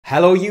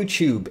Hello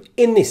YouTube,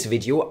 in this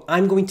video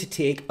I'm going to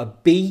take a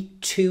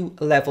B2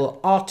 level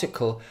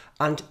article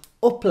and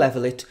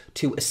up-level it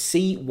to a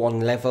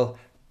C1 level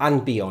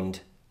and beyond.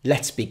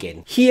 Let's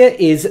begin. Here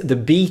is the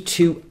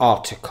B2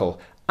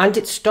 article and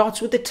it starts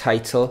with the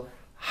title,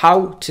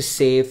 How to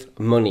Save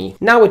Money.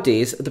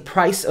 Nowadays the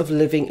price of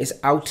living is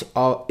out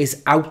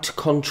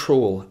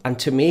control, and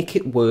to make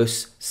it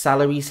worse,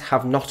 salaries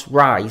have not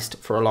risen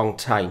for a long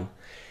time.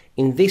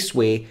 In this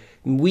way,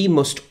 we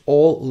must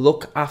all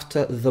look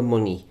after the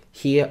money.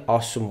 Here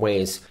are some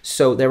ways.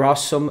 So there are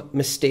some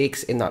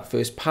mistakes in that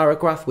first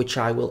paragraph which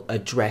I will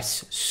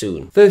address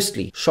soon.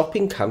 Firstly,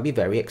 shopping can be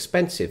very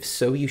expensive,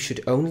 so you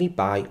should only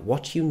buy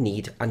what you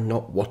need and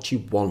not what you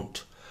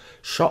want.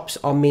 Shops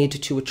are made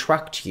to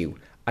attract you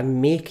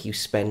and make you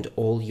spend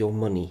all your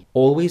money.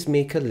 Always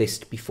make a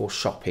list before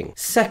shopping.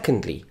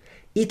 Secondly,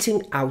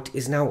 eating out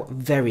is now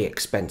very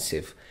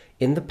expensive.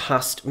 In the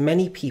past,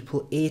 many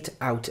people ate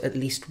out at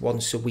least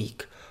once a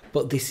week,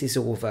 but this is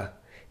over.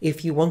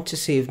 If you want to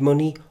save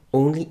money,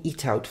 only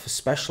eat out for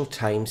special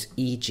times,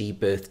 e.g.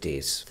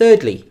 birthdays.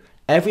 Thirdly,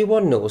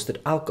 everyone knows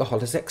that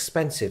alcohol is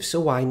expensive,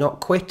 so why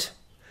not quit?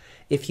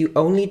 If you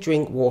only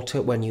drink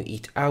water when you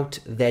eat out,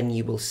 then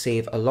you will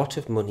save a lot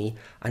of money,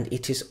 and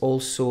it is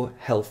also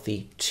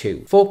healthy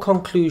too. For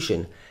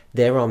conclusion,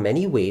 there are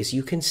many ways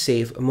you can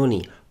save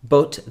money,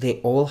 but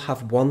they all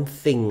have one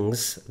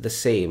thing's the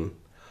same.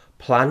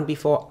 Plan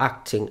before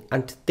acting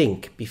and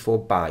think before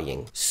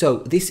buying. So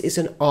this is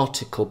an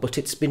article, but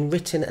it's been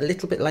written a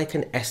little bit like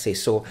an essay,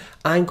 so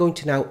I'm going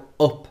to now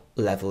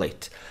up-level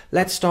it.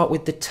 Let's start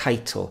with the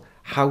title,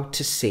 How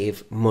to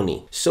Save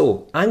Money.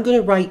 So I'm going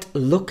to write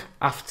look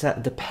after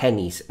the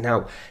pennies.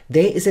 Now,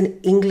 there is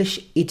an English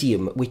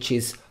idiom which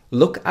is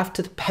look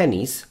after the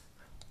pennies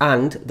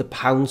and the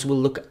pounds will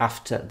look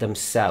after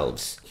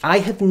themselves. I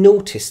have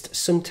noticed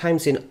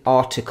sometimes in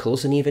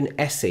articles and even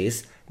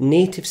essays,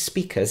 native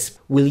speakers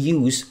will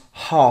use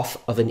half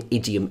of an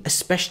idiom,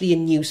 especially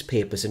in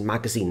newspapers and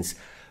magazines.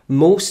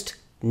 Most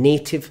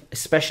native,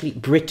 especially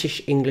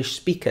British English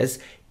speakers,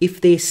 if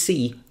they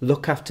see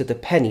look after the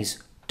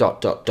pennies, ...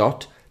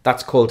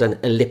 that's called an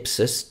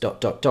ellipsis, ...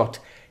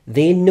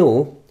 they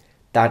know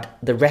that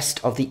the rest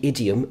of the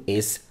idiom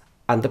is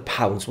and the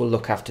pounds will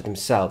look after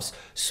themselves.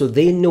 So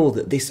they know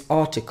that this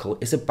article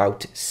is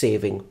about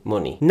saving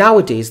money.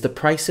 Nowadays, the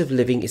price of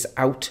living is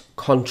out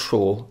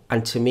control,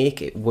 and to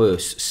make it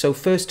worse. So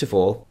first of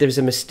all, there's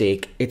a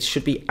mistake. It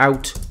should be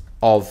out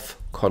of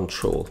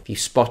control. If you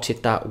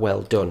spotted that,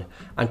 well done.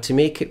 And to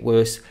make it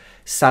worse,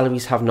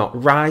 salaries have not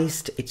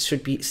risen. It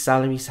should be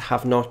salaries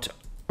have not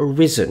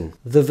risen.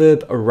 The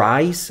verb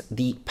rise,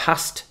 the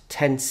past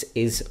tense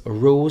is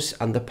rose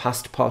and the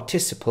past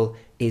participle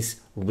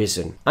is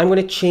risen. I'm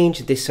going to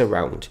change this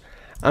around.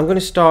 I'm going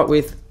to start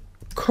with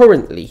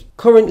currently.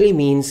 Currently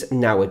means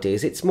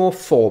nowadays. It's more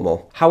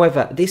formal.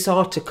 However, this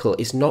article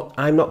is not,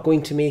 I'm not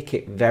going to make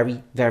it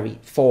very, very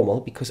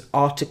formal because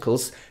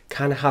articles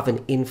can have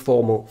an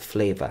informal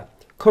flavour.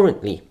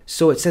 Currently.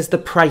 So it says the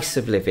price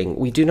of living.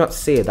 We do not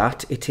say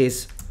that. It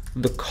is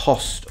the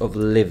cost of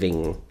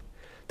living.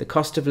 The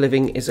cost of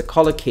living is a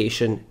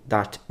collocation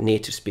that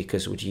native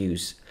speakers would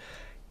use.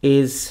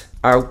 Is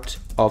out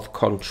of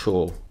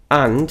control.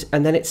 And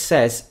then it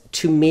says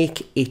to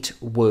make it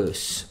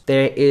worse.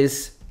 There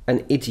is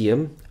an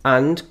idiom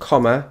and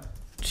comma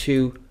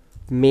to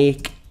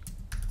make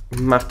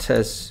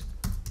matters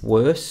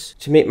worse.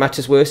 To make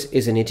matters worse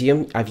is an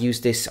idiom. I've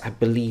used this, I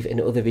believe, in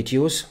other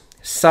videos.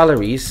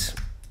 Salaries.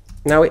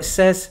 Now it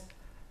says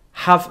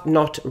have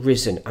not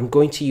risen. I'm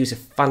going to use a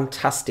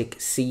fantastic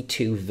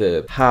C2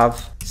 verb.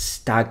 Have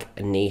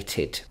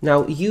stagnated.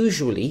 Now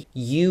usually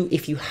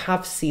if you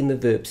have seen the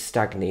verb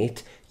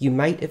stagnate, you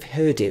might have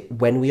heard it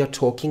when we are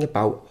talking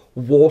about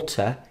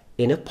water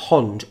in a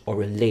pond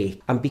or a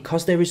lake. And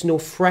because there is no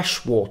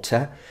fresh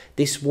water,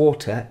 this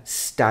water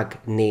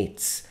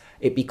stagnates.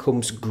 It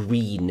becomes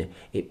green.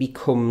 It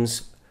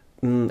becomes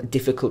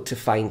difficult to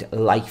find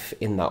life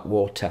in that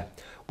water.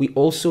 We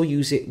also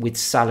use it with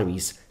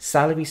salaries.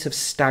 Salaries have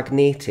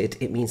stagnated.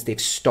 It means they've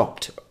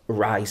stopped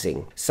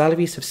rising.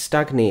 Salaries have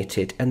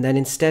stagnated, and then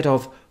instead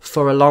of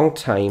for a long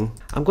time,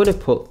 I'm going to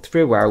put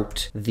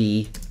throughout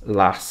the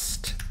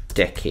last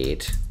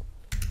decade.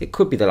 It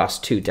could be the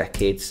last 2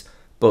 decades,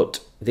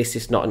 but this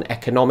is not an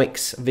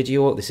economics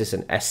video. This is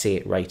an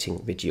essay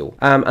writing video.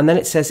 And then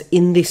it says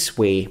in this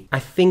way. I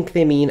think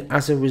they mean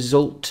as a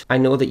result. I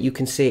know that you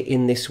can say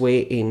in this way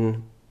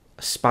in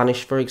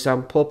Spanish, for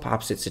example.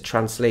 Perhaps it's a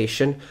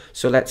translation.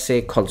 So let's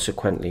say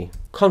consequently.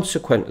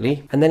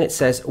 Consequently. And then it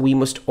says we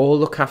must all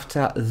look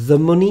after the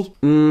money.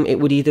 It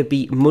would either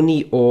be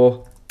money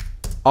or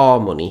our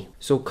money.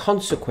 So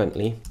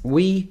consequently,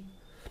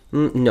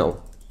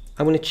 no.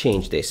 I'm going to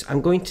change this.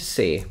 I'm going to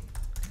say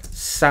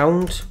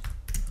sound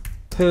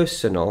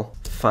personal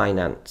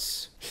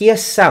finance. Here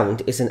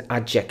sound is an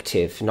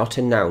adjective, not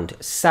a noun.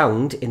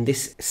 Sound in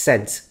this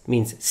sense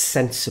means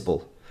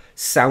sensible.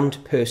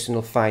 Sound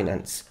personal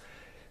finance.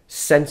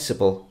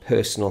 Sensible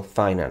personal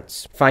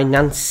finance.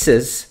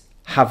 Finances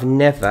have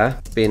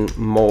never been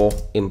more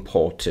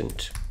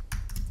important.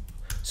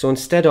 So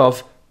instead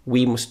of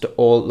We must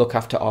all look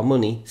after our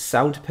money.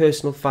 Sound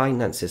personal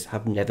finances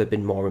have never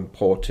been more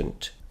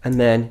important. And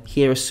then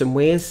here are some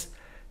ways.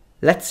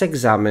 Let's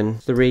examine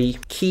 3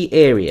 key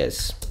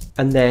areas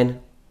and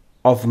then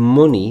of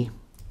money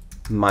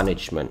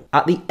management.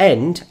 At the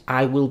end,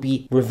 I will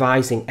be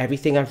revising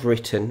everything I've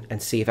written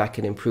and see if I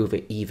can improve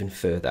it even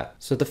further.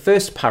 So the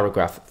first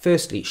paragraph,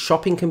 firstly,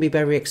 shopping can be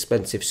very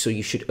expensive, so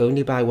you should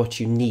only buy what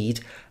you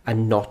need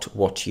and not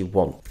what you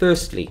want.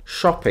 Firstly,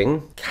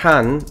 shopping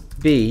can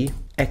be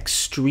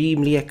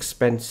extremely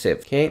expensive,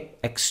 okay?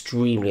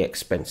 Extremely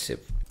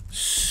expensive.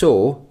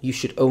 So you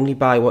should only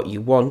buy what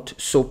you want.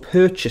 So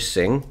purchase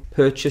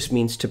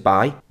means to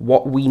buy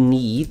what we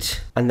need,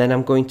 and then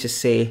I'm going to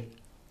say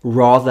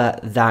rather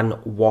than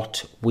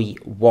what we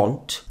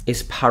want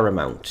is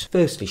paramount.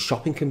 Firstly,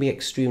 shopping can be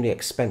extremely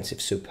expensive,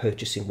 so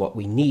purchasing what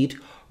we need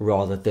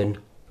rather than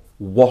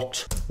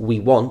what we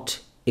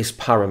want is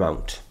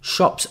paramount.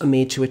 Shops are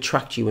made to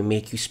attract you and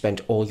make you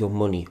spend all your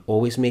money.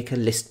 Always make a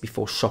list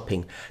before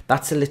shopping.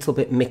 That's a little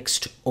bit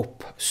mixed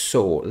up.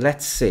 So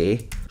let's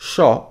say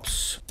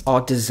shops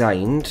are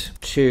designed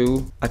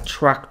to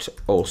attract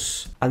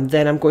us, and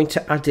then I'm going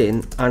to add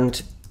in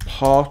and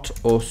part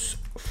us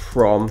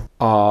from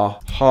our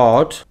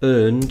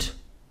hard-earned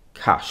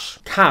cash.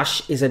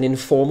 Cash is an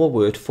informal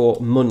word for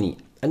money,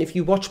 and if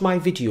you watch my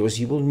videos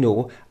you will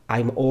know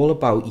I'm all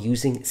about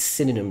using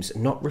synonyms,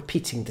 not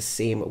repeating the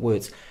same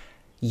words.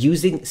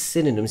 Using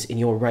synonyms in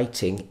your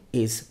writing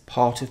is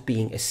part of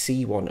being a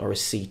C1 or a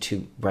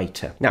C2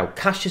 writer. Now,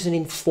 cash is an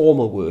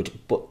informal word,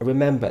 but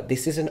remember,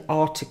 this is an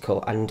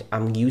article and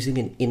I'm using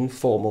an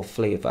informal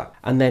flavour.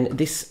 And then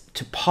this,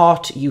 to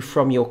part you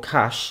from your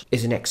cash,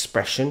 is an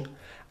expression,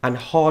 and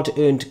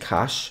hard-earned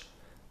cash,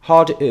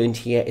 hard-earned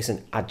here is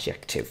an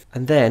adjective.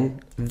 And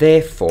then,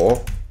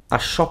 therefore, a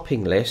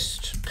shopping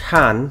list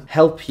can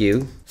help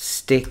you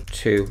stick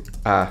to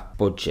a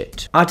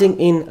budget. Adding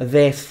in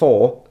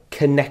therefore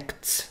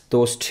connects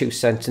those 2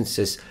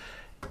 sentences.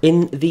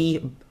 In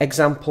the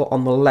example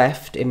on the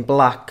left in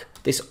black,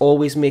 this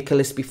always make a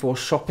list before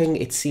shopping.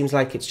 It seems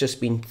like it's just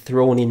been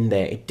thrown in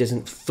there. It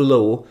doesn't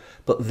flow,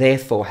 but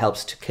therefore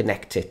helps to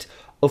connect it.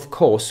 Of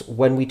course,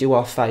 when we do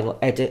our final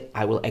edit,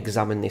 I will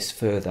examine this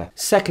further.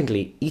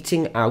 Secondly,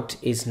 eating out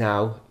is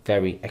now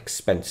very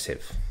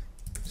expensive.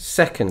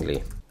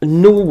 Secondly,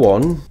 no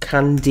one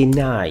can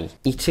deny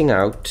eating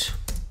out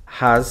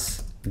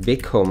has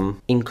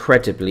become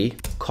incredibly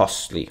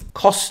costly.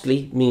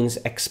 Costly means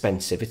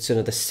expensive. It's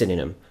another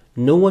synonym.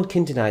 No one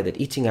can deny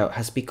that eating out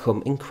has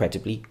become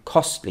incredibly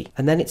costly.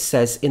 And then it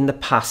says in the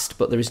past,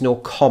 but there is no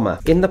comma.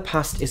 In the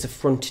past is a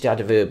fronted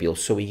adverbial,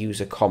 so we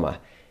use a comma.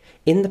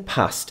 In the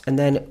past, and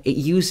then it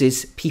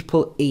uses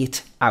people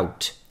ate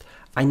out.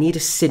 I need a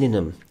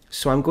synonym.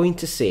 So I'm going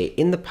to say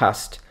in the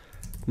past,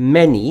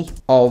 many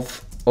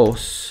of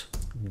us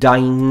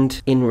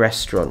dined in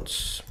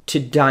restaurants. To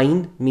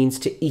dine means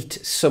to eat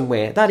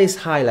somewhere. That is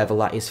high level,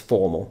 that is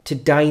formal. To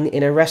dine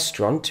in a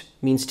restaurant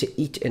means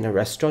to eat in a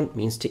restaurant,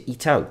 means to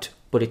eat out.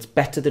 But it's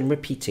better than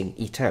repeating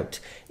eat out.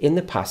 In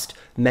the past,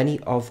 many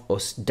of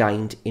us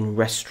dined in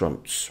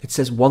restaurants. It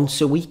says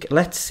once a week.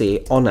 Let's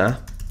say on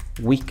a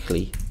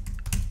weekly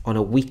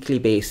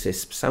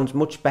basis. Sounds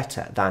much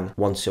better than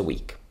once a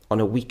week. On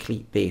a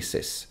weekly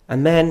basis.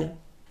 And then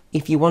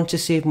if you want to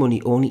save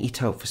money, only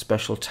eat out for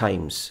special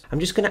times.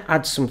 I'm just going to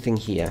add something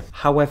here.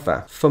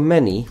 However, for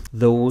many,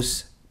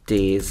 those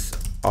days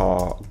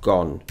are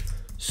gone.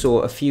 So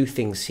a few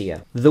things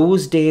here.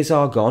 Those days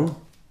are gone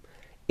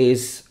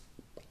is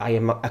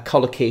a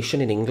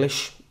collocation in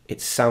English. It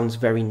sounds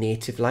very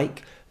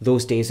native-like.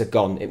 Those days are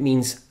gone. It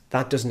means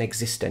that doesn't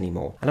exist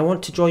anymore. And I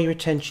want to draw your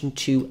attention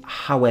to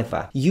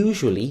however.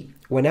 Usually,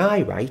 when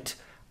I write,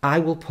 I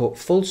will put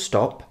full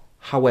stop,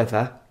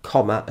 however,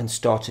 comma, and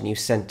start a new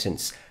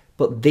sentence.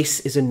 But this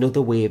is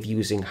another way of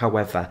using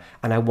however,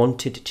 and I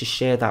wanted to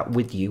share that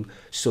with you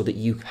so that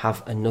you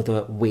have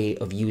another way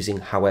of using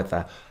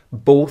however.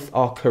 Both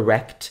are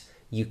correct.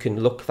 You can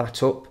look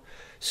that up.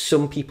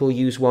 Some people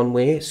use one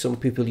way, some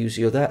people use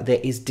the other. There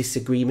is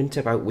disagreement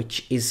about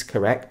which is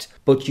correct,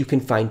 but you can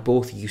find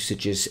both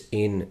usages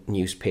in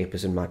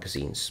newspapers and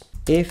magazines.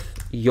 If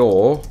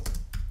you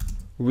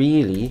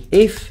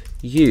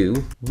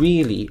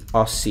really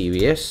are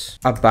serious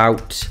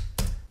about,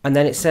 and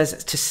then it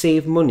says to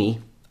save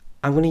money,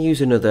 I'm going to use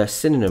another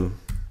synonym.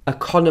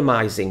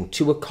 Economizing.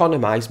 To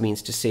economize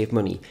means to save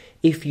money.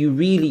 If you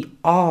really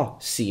are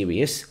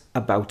serious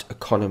about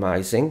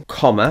economizing,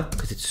 comma,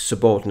 because it's a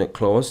subordinate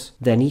clause,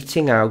 then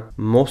eating out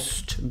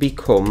must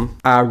become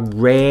a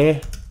rare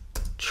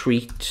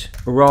treat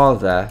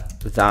rather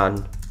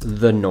than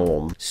the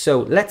norm.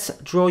 So let's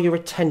draw your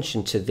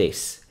attention to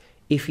this.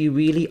 If you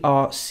really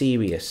are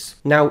serious.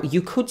 Now,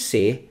 you could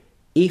say,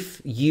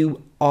 if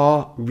you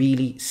are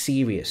really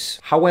serious.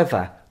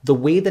 However, the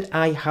way that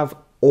I have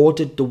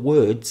ordered the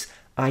words,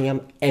 I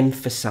am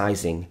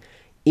emphasizing.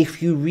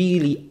 If you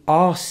really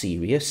are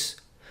serious,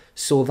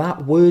 so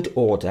that word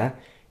order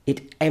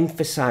It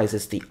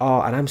emphasizes the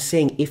R, and I'm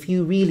saying if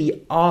you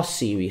really are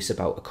serious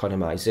about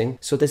economizing,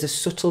 so there's a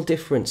subtle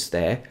difference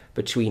there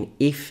between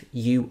if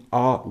you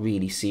are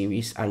really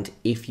serious and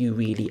if you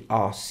really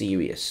are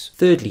serious.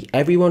 Thirdly,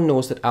 everyone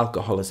knows that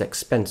alcohol is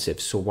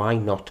expensive, so why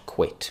not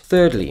quit?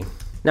 Thirdly,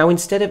 now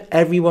instead of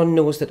everyone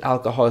knows that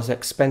alcohol is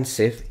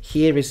expensive,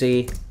 here is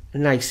a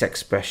nice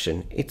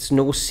expression. It's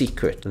no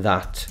secret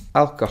that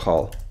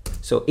alcohol,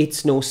 so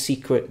it's no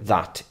secret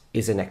that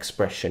is an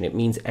expression. It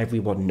means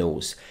everyone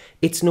knows.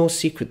 It's no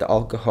secret that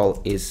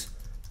alcohol is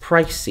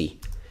pricey.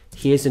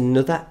 Here's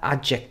another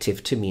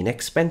adjective to mean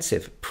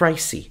expensive,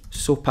 pricey.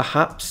 So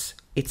perhaps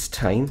it's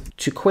time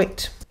to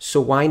quit. So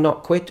why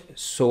not quit?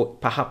 So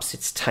perhaps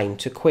it's time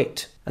to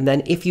quit. And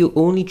then if you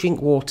only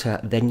drink water,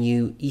 then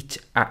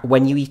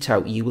when you eat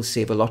out, you will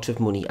save a lot of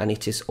money, and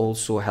it is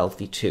also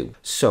healthy too.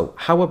 So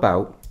how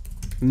about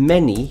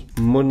many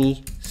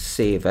money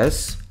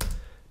savers?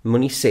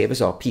 Money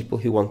savers are people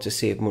who want to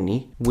save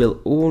money,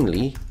 will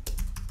only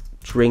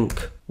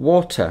drink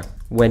water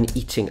when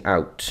eating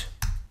out.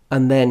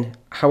 And then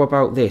how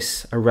about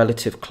this, a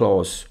relative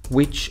clause,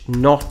 which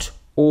not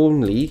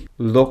only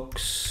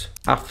looks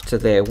after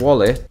their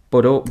wallet,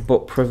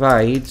 but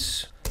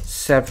provides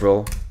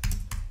several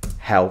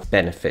health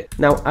benefits.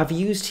 Now I've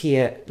used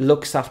here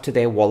looks after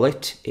their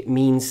wallet. It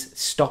means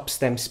stops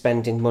them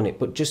spending money,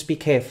 but just be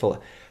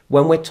careful.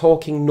 When we're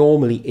talking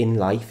normally in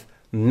life,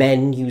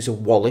 men use a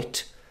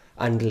wallet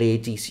and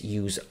ladies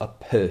use a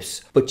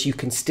purse, but you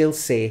can still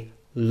say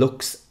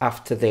looks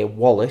after their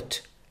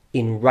wallet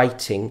in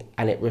writing,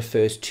 and it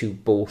refers to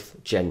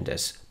both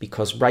genders,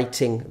 because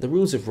the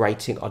rules of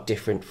writing are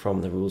different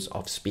from the rules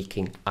of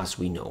speaking, as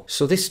we know.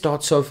 So this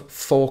starts off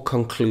for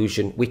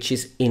conclusion, which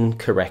is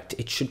incorrect.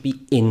 It should be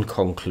in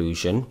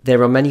conclusion.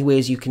 There are many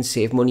ways you can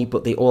save money,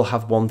 but they all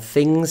have one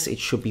things. It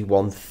should be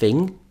one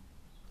thing.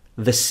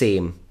 The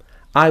same.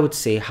 I would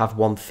say have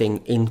one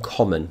thing in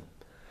common.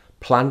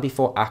 Plan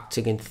before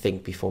acting and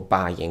think before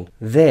buying.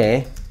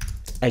 There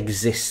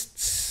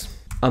exists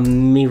a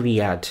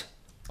myriad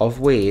of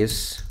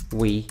ways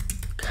we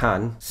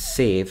can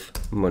save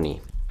money.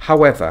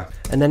 However,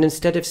 and then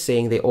instead of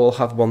saying they all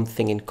have one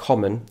thing in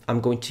common, I'm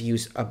going to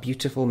use a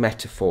beautiful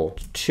metaphor.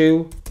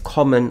 Two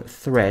common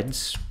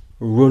threads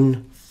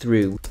run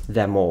through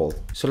them all.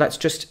 So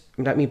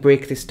let me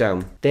break this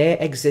down. There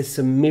exists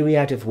a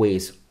myriad of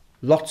ways,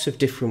 lots of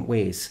different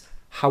ways.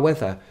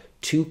 However,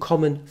 two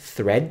common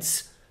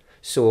threads.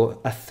 So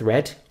a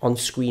thread on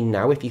screen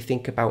now, if you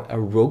think about a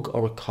rug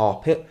or a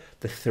carpet,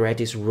 the thread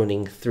is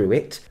running through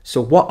it. So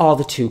what are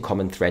the two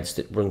common threads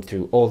that run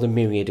through all the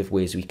myriad of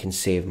ways we can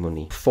save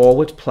money?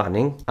 Forward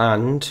planning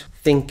and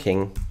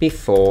thinking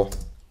before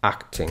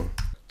acting.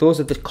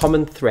 Those are the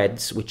common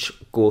threads which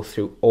go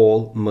through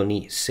all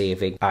money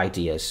saving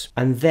ideas.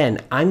 And then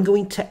I'm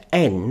going to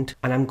end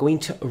and I'm going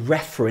to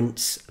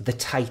reference the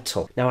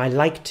title. Now I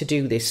like to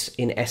do this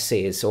in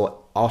essays or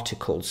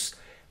articles.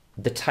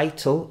 The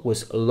title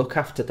was Look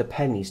After the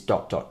Pennies ...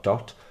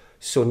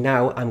 So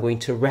now I'm going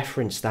to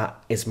reference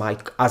that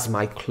as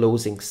my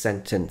closing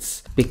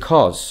sentence,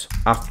 because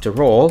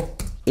after all,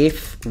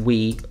 if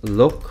we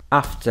look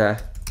after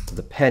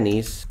the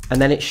pennies,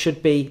 and then it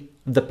should be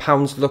the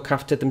pounds look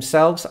after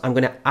themselves. I'm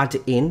going to add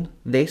in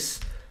this,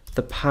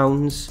 the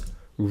pounds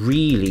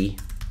really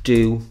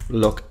do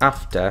look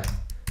after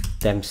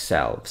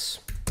themselves.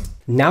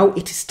 Now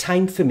it is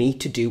time for me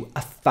to do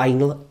a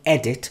final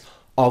edit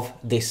of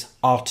this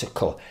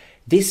article.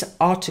 This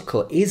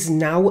article is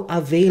now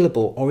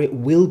available, or it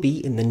will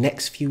be in the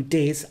next few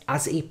days,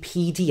 as a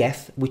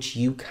PDF which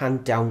you can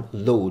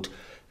download.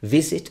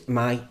 Visit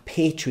my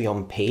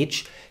Patreon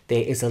page.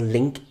 There is a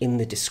link in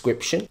the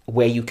description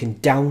where you can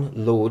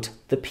download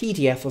the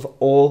PDF of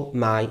all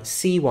my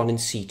C1 and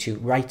C2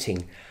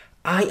 writing.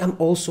 I am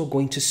also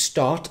going to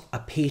start a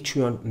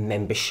Patreon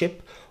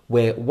membership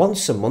where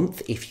once a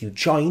month, if you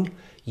join,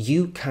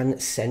 you can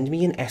send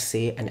me an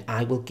essay and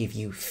I will give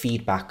you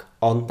feedback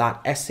on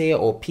that essay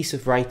or piece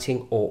of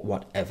writing or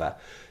whatever.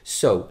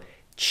 So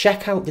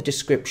check out the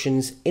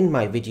descriptions in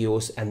my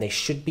videos and there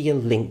should be a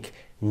link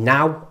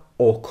now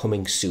or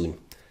coming soon.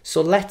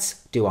 So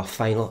let's do our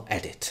final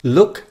edit.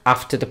 Look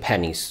after the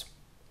pennies.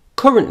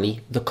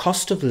 Currently, the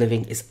cost of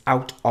living is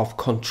out of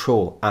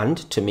control, and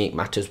to make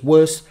matters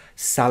worse,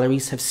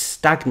 salaries have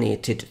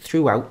stagnated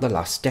throughout the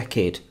last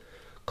decade.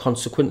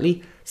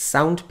 Consequently,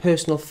 sound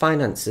personal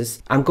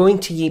finances, I'm going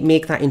to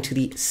make that into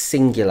the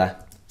singular.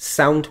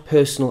 Sound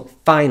personal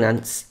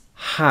finance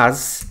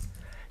has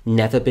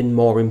never been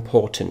more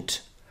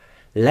important.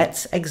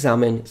 Let's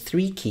examine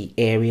 3 key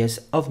areas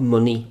of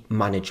money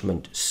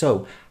management.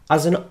 So,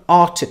 as an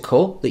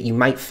article that you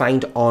might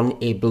find on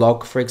a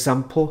blog, for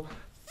example,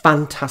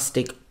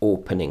 fantastic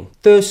opening.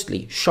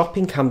 Firstly,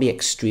 shopping can be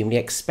extremely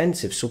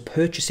expensive, so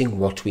purchasing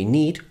what we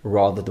need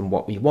rather than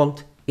what we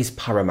want is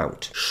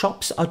paramount.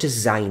 Shops are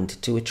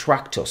designed to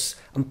attract us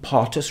and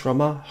part us from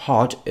our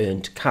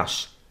hard-earned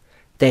cash.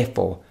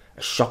 Therefore,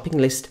 a shopping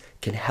list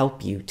can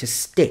help you to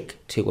stick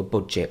to a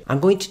budget. I'm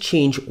going to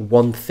change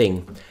one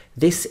thing.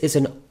 This is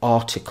an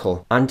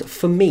article, and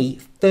for me,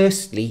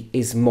 firstly,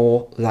 is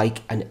more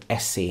like an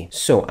essay.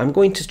 So I'm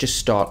going to just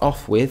start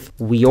off with,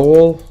 we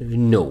all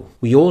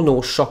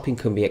know shopping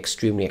can be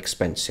extremely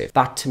expensive.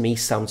 That to me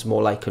sounds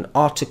more like an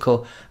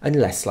article and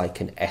less like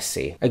an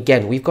essay.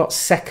 Again, we've got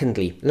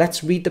secondly.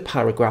 Let's read the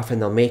paragraph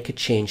and they'll make a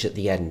change at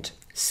the end.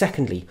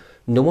 Secondly,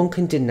 no one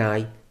can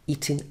deny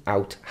eating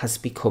out has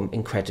become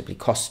incredibly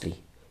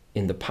costly.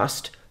 In the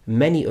past,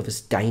 many of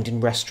us dined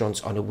in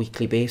restaurants on a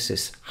weekly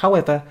basis.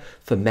 However,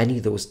 for many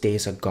those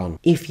days are gone.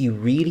 If you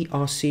really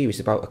are serious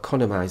about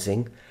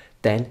economizing,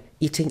 then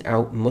eating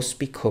out must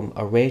become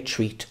a rare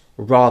treat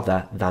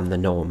rather than the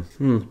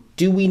norm.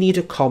 Do we need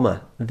a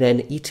comma?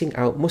 Then eating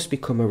out must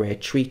become a rare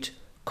treat,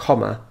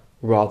 comma,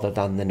 rather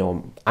than the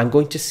norm. I'm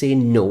going to say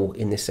no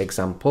in this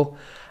example.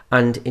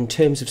 And in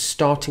terms of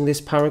starting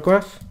this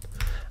paragraph,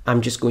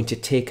 I'm just going to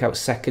take out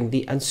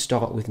secondly and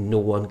start with no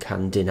one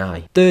can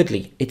deny.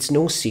 Thirdly, it's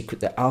no secret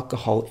that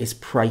alcohol is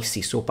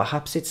pricey, so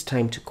perhaps it's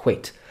time to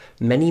quit.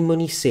 Many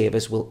money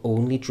savers will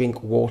only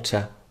drink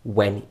water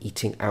when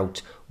eating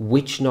out,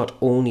 which not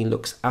only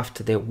looks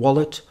after their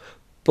wallet,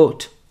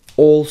 but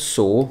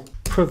also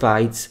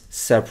provides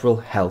several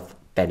health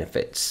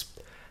benefits.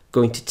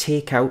 Going to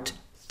take out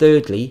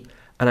thirdly,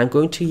 and I'm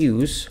going to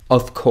use,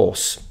 of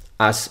course,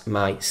 as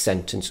my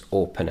sentence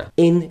opener.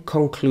 In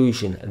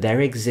conclusion,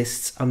 there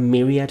exists a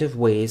myriad of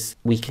ways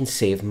we can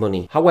save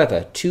money.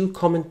 However, two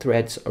common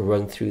threads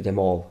run through them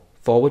all: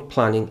 forward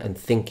planning and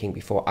thinking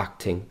before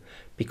acting.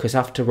 Because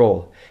after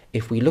all,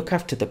 if we look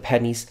after the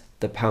pennies,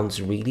 the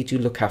pounds really do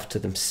look after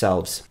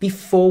themselves.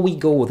 Before we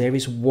go, there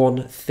is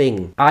one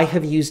thing. I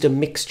have used a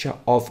mixture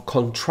of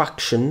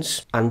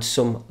contractions and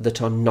some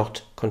that are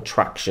not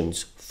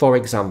contractions. For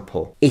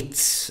example,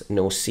 it's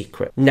no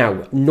secret.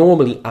 Now,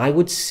 normally I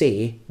would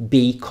say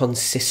be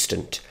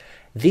consistent.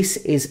 This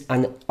is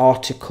an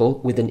article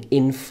with an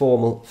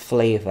informal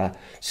flavour.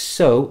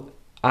 So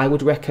I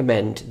would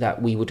recommend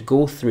that we would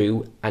go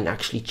through and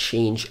actually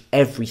change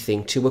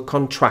everything to a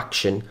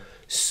contraction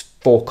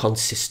for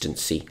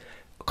consistency.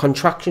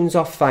 Contractions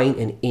are fine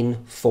in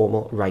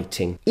informal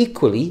writing.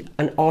 Equally,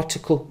 an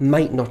article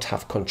might not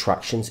have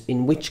contractions,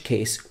 in which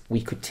case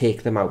we could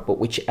take them out, but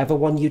whichever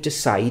one you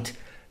decide,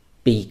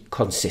 be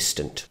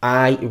consistent.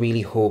 I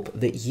really hope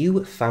that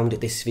you found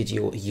this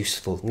video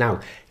useful. Now,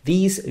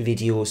 these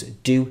videos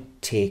do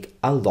take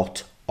a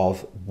lot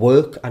of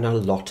work and a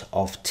lot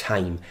of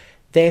time.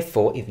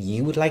 Therefore, if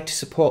you would like to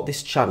support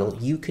this channel,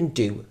 you can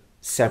do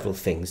several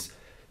things.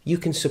 You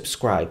can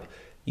subscribe,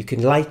 you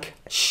can like,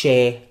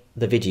 share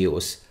the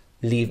videos,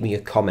 leave me a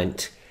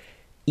comment.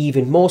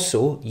 Even more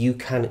so, you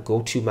can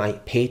go to my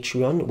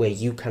Patreon where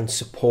you can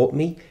support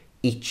me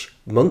each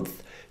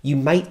month. You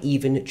might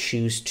even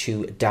choose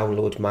to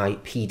download my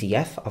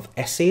PDF of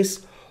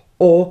essays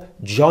or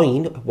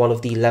join one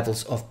of the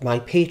levels of my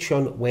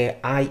Patreon where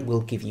I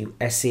will give you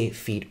essay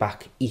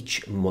feedback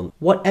each month.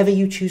 Whatever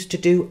you choose to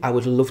do, I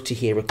would love to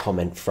hear a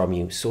comment from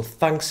you. So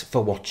thanks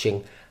for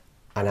watching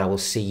and I will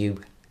see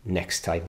you next time.